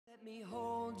Let me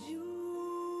hold you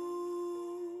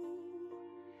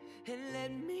and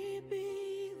let me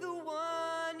be the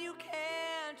one you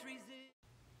can't resist.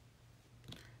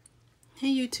 Hey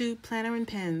YouTube, Planner and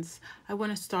Pens. I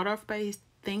want to start off by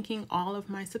thanking all of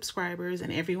my subscribers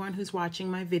and everyone who's watching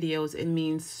my videos. It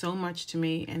means so much to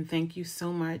me, and thank you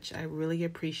so much. I really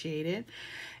appreciate it.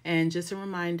 And just a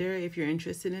reminder, if you're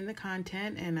interested in the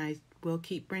content, and I will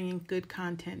keep bringing good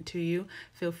content to you,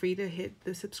 feel free to hit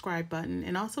the subscribe button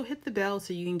and also hit the bell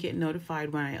so you can get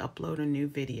notified when I upload a new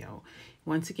video.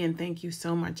 Once again, thank you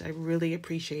so much. I really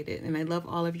appreciate it, and I love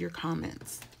all of your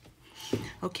comments.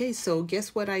 Okay, so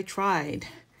guess what I tried?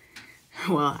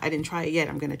 Well, I didn't try it yet.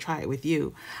 I'm going to try it with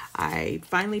you. I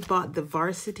finally bought the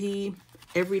Varsity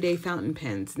everyday fountain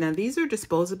pens. Now, these are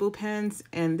disposable pens,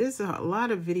 and there's a lot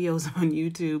of videos on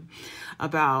YouTube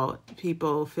about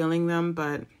people filling them,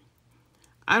 but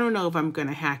I don't know if I'm going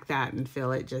to hack that and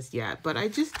fill it just yet. But I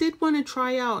just did want to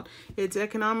try out. It's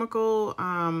economical.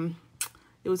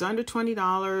 It was under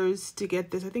 $20 to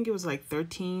get this. I think it was like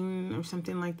 $13 or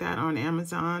something like that on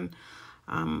Amazon.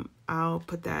 I'll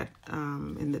put that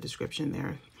in the description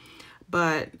there.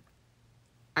 But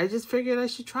I just figured I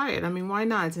should try it. I mean, why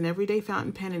not? It's an everyday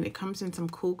fountain pen, and it comes in some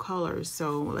cool colors.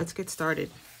 So let's get started.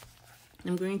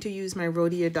 I'm going to use my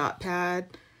Rhodia dot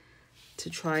pad to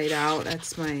try it out.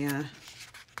 That's my,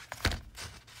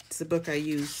 it's the book I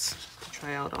use to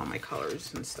try out all my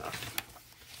colors and stuff.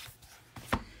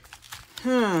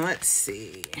 Let's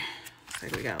see. Looks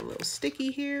like we got a little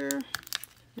sticky here.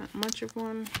 Not much of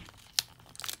one.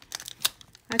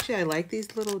 Actually, I like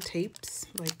these little tapes.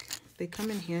 Like, they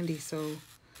come in handy, so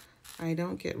I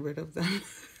don't get rid of them.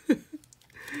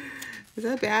 Is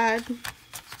that bad?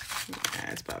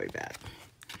 Yeah, it's probably bad.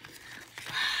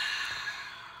 Wow.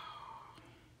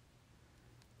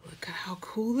 Look at how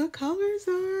cool the colors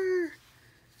are.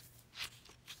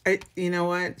 You know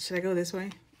what? Should I go this way?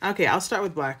 Okay, I'll start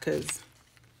with black because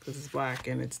it's black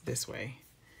and it's this way.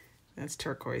 That's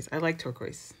turquoise. I like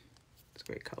turquoise. It's a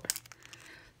great color.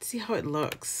 Let's see how it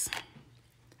looks.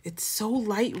 It's so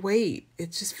lightweight.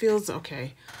 It just feels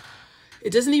okay. It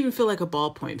doesn't even feel like a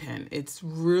ballpoint pen. It's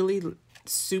really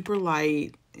super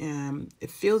light.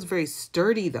 It feels very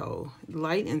sturdy though.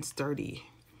 Light and sturdy.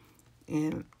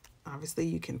 And obviously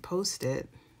you can post it.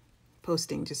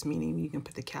 Posting just meaning you can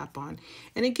put the cap on.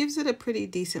 And it gives it a pretty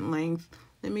decent length.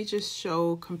 Let me just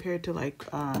show compared to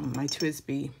like my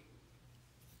TWSBI.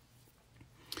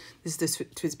 This is the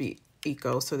TWSBI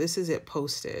Eco. So this is it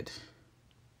posted.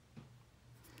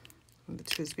 The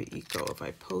TWSBI Eco, if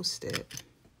I post it.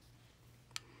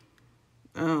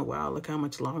 Oh, wow. Look how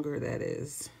much longer that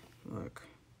is. Look.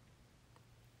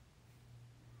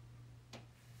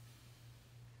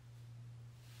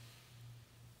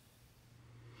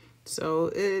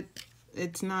 So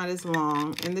it's not as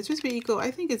long. And the TWSBI Eco,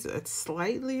 I think it's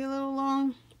slightly a little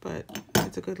long, but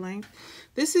it's a good length.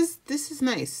 This is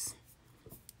nice.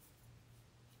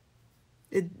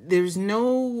 There's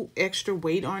no extra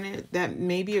weight on it. That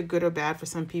may be a good or bad for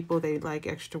some people. They like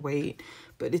extra weight,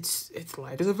 but it's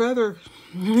light as a feather.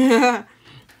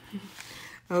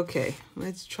 Okay,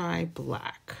 let's try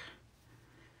black.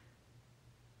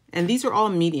 And these are all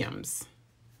mediums.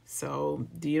 So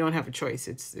you don't have a choice.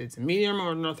 It's a medium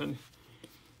or nothing.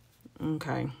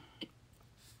 Okay.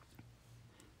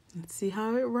 Let's see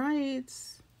how it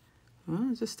writes.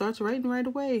 Well, it just starts writing right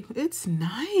away. It's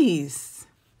nice.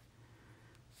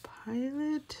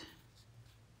 Pilot.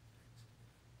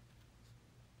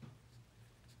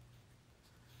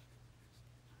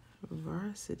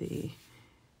 Varsity.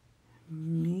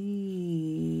 Medium.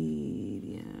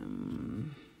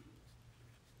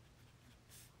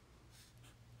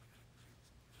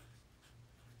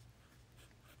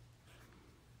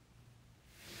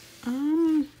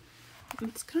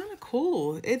 It's kind of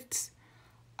cool.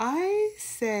 I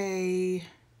say,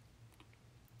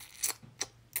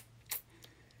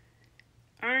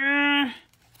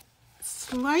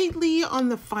 slightly on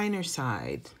the finer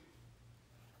side.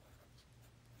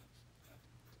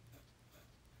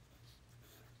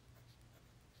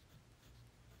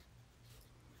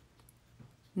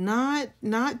 Not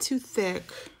too thick.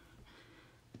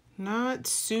 Not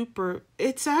super.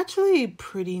 It's actually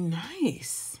pretty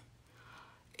nice.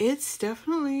 It's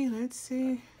definitely, let's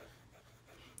see.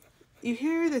 You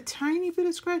hear the tiny bit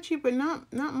of scratchy, but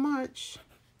not much.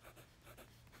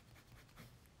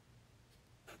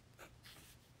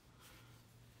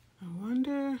 I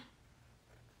wonder.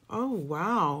 Oh,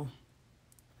 wow.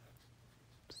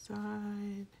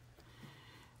 Side.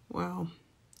 Well,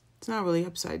 it's not really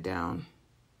upside down.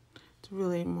 It's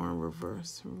really more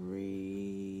reverse. A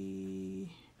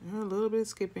little bit of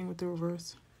skipping with the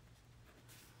reverse.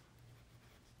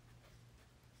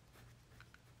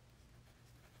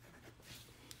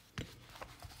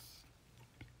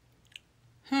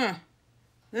 Huh.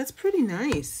 That's pretty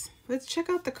nice. Let's check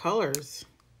out the colors.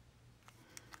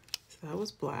 So that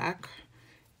was black.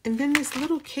 And then this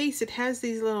little case, it has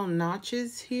these little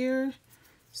notches here.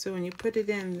 So when you put it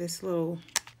in, this little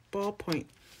ballpoint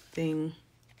thing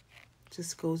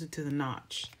just goes into the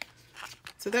notch.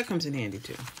 So that comes in handy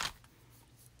too.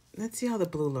 Let's see how the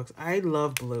blue looks. I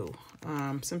love blue.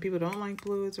 Some people don't like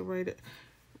blue as a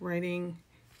writing.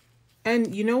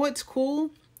 And you know what's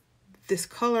cool? This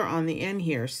color on the end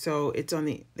here. So it's on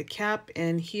the cap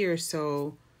end here.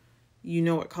 So you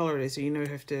know what color it is. So you know you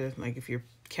have to, like if your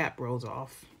cap rolls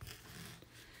off.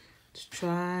 Let's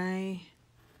try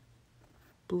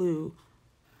blue.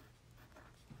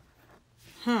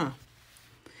 Huh.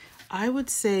 I would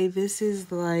say this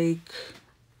is like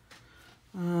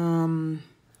a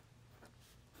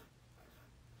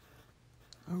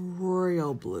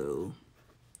royal blue.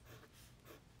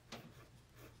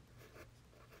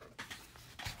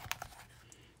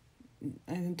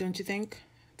 And don't you think?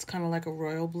 It's kind of like a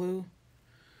royal blue.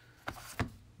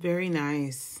 Very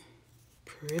nice.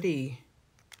 Pretty.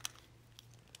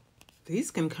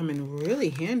 These can come in really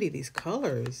handy, these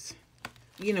colors.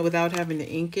 You know, without having to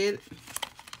ink it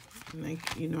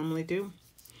like you normally do.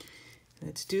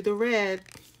 Let's do the red.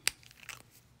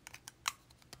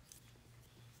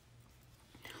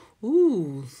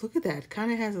 Ooh, look at that.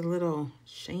 Kind of has a little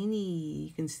shiny.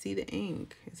 You can see the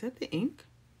ink. Is that the ink?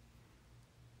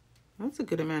 That's a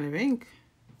good amount of ink.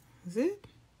 Is it?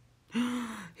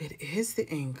 It is the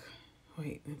ink.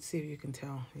 Wait, let's see if you can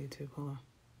tell. YouTube, hold on.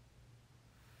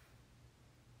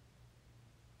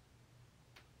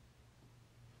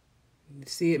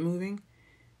 See it moving?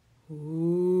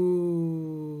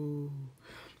 Ooh,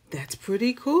 that's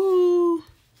pretty cool.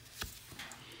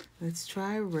 Let's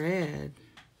try red.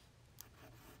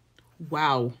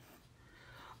 Wow.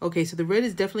 Okay, so the red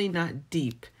is definitely not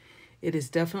deep. It is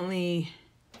definitely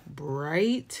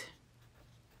bright.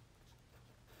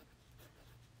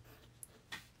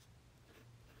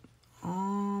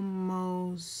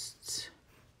 Almost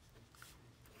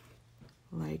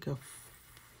like a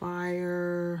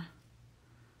fire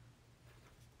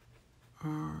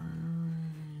orange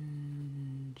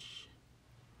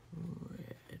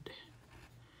red.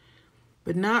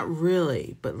 But not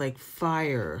really, but like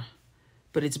fire.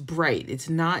 But it's bright. It's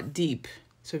not deep.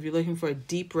 So if you're looking for a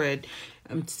deep red,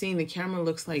 I'm seeing the camera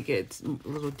looks like it's a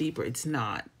little deeper. It's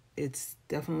not. It's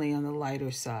definitely on the lighter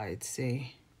side,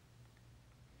 see?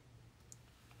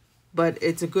 But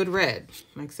it's a good red.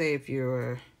 Like say if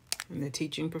you're in the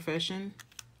teaching profession.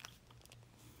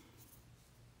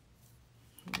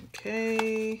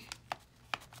 Okay.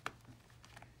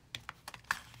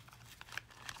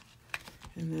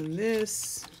 And then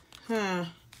this, well,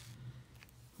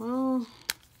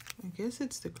 I guess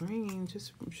it's the green.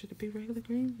 Just, should it be regular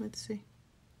green? Let's see.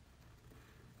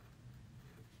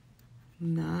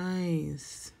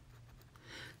 Nice.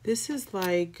 This is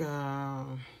like,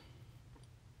 not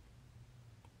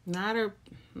a,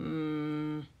 I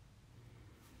don't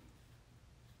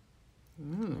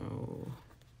know.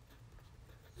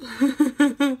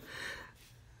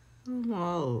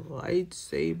 Oh,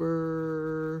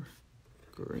 lightsaber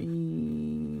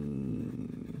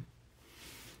green.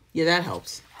 Yeah, that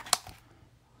helps.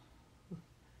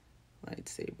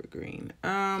 Lightsaber green.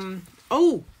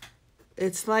 Oh,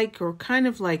 it's like, or kind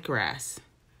of like grass.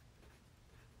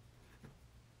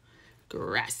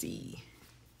 Grassy.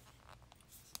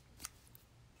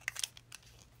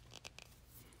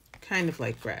 Kind of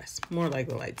like grass. More like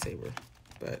a lightsaber.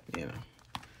 But, you know,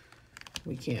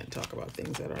 we can't talk about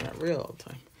things that are not real all the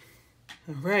time.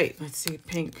 All right, let's see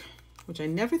pink, which I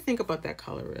never think about that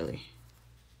color really.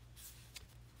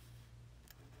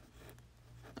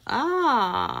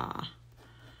 Ah,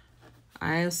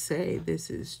 I'll say this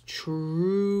is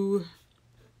true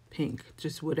pink.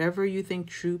 Just whatever you think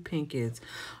true pink is.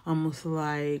 Almost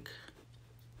like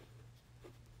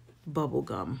bubble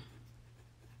gum.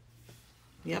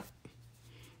 Yep.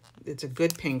 It's a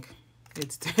good pink.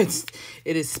 It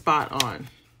is spot on.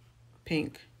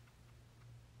 Pink.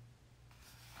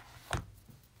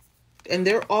 And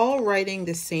they're all writing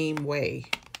the same way.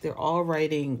 They're all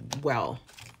writing well.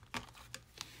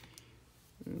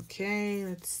 Okay,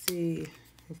 let's see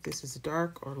if this is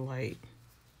dark or light.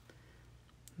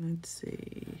 Let's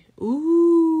see.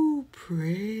 Ooh,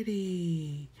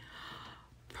 pretty.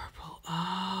 Purple.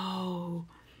 Oh,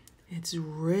 it's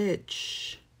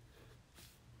rich.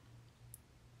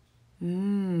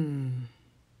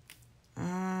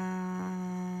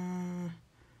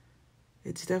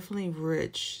 It's definitely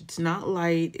rich. It's not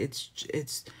light.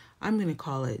 It's I'm gonna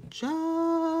call it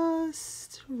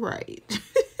just right.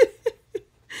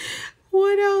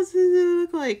 What else does it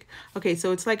look like? Okay,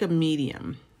 so it's like a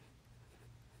medium.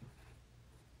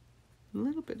 A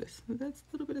little bit of, that's a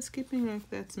little bit of skipping. Like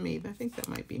that's me. I think that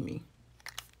might be me.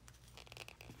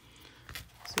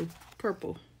 So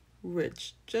purple,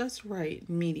 rich, just right,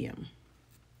 medium.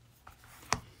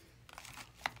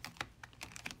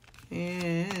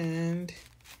 And,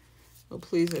 oh,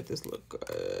 please let this look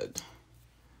good.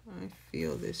 I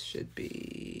feel this should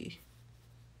be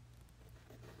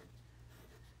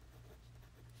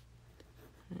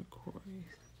turquoise.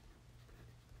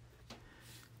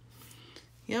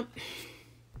 Yep.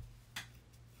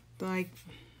 Like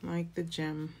the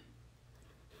gemstone.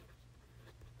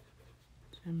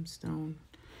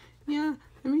 Yeah,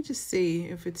 let me just see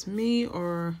if it's me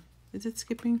or is it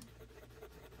skipping?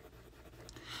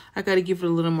 I got to give it a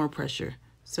little more pressure.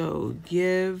 So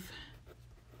give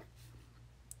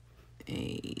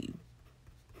a,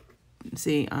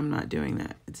 see, I'm not doing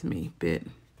that. It's me. Bit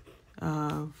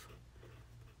of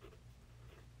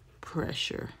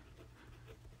pressure.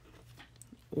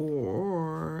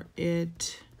 Or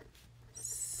it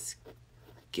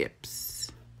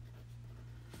skips.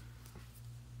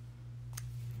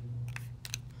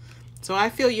 So I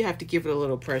feel you have to give it a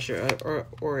little pressure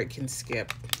or it can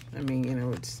skip. I mean, you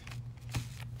know,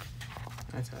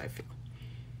 that's how I feel.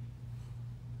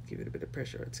 Give it a bit of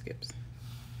pressure, it skips.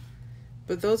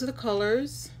 But those are the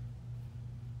colors.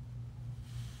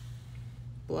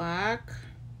 Black.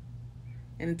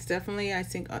 And it's definitely, I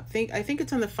think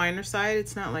it's on the finer side.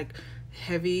 It's not like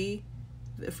heavy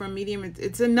for a medium.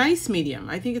 It's a nice medium.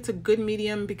 I think it's a good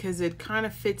medium because it kind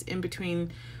of fits in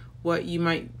between what you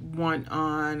might want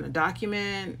on a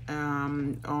document,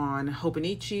 on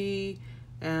Hobonichi,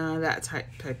 that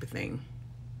type of thing.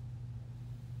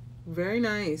 Very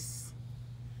nice.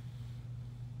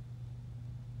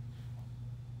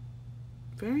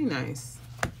 Very nice.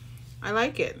 I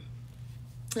like it.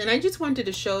 And I just wanted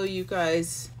to show you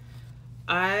guys,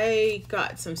 I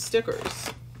got some stickers.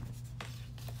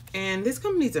 And this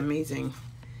company's amazing.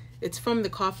 It's from the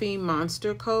Coffee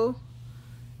Monster Co.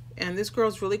 And this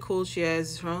girl's really cool. She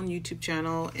has her own YouTube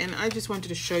channel. And I just wanted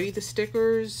to show you the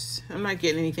stickers. I'm not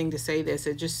getting anything to say this.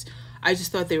 I just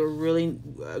thought they were really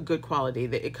good quality.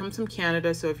 It comes from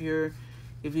Canada. So if you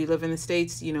live in the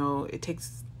States, you know, it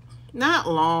takes not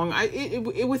long.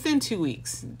 It within 2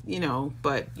 weeks, you know,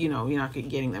 but you know, you're not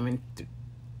getting them in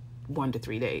 1 to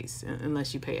 3 days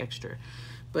unless you pay extra.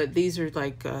 But these are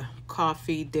like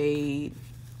coffee date,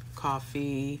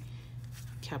 coffee,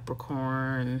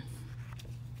 Capricorn,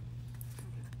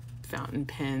 fountain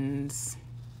pens.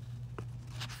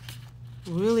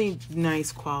 Really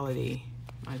nice quality.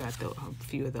 I got a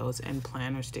few of those, and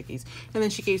planner stickies. And then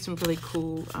she gave some really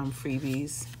cool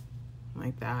freebies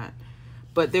like that.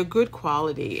 But they're good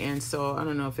quality, and so I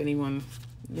don't know if anyone,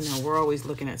 you know, we're always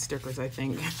looking at stickers, I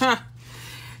think.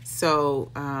 So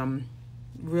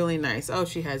really nice. Oh,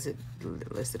 she has it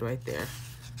listed right there.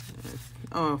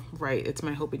 Oh, right, it's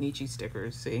my Hobonichi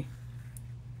stickers, see?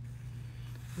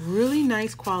 Really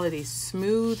nice quality,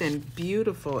 smooth and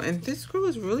beautiful. And this girl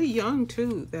is really young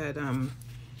too that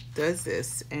does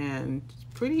this, and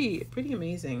pretty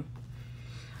amazing.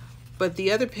 But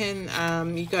the other pen,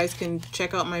 you guys can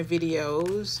check out my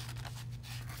videos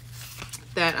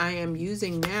that I am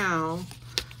using now.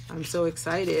 I'm so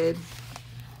excited.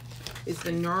 It's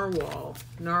the Narwhal,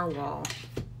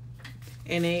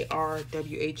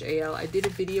 N-A-R-W-H-A-L. I did a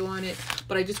video on it,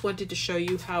 but I just wanted to show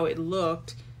you how it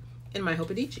looked in my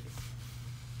Hobonichi.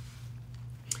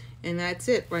 And that's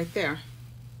it right there.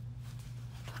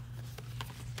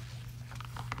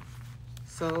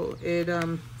 So it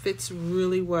fits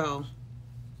really well.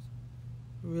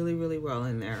 Really well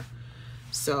in there.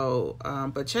 So,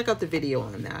 but check out the video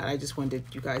on that. I just wanted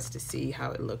you guys to see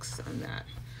how it looks on that.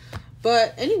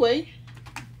 But anyway,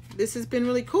 this has been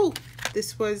really cool.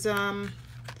 This was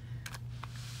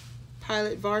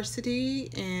Pilot Varsity,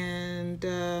 and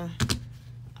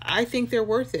I think they're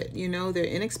worth it. You know, they're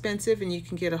inexpensive and you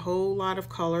can get a whole lot of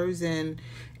colors, and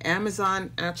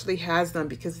Amazon actually has them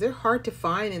because they're hard to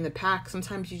find in the pack.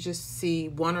 Sometimes you just see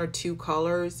 1 or 2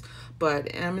 colors,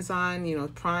 but Amazon, you know,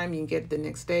 Prime, you can get it the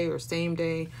next day or same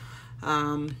day.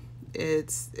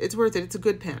 It's worth it. It's a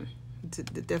good pen. It's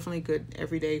definitely a good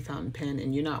everyday fountain pen,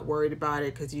 and you're not worried about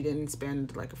it because you didn't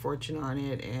spend like a fortune on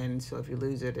it, and so if you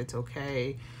lose it, it's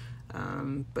okay.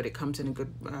 But it comes in a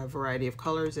good variety of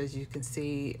colors, as you can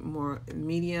see, more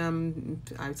medium,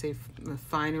 I would say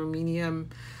finer medium,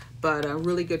 but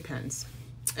really good pens.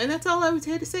 And that's all I was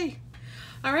here to say.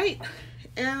 All right.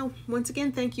 And once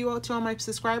again, thank you all to all my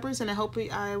subscribers, and I hope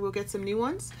I will get some new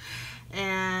ones.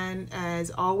 And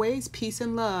as always, peace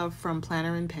and love from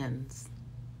Planner and Pens.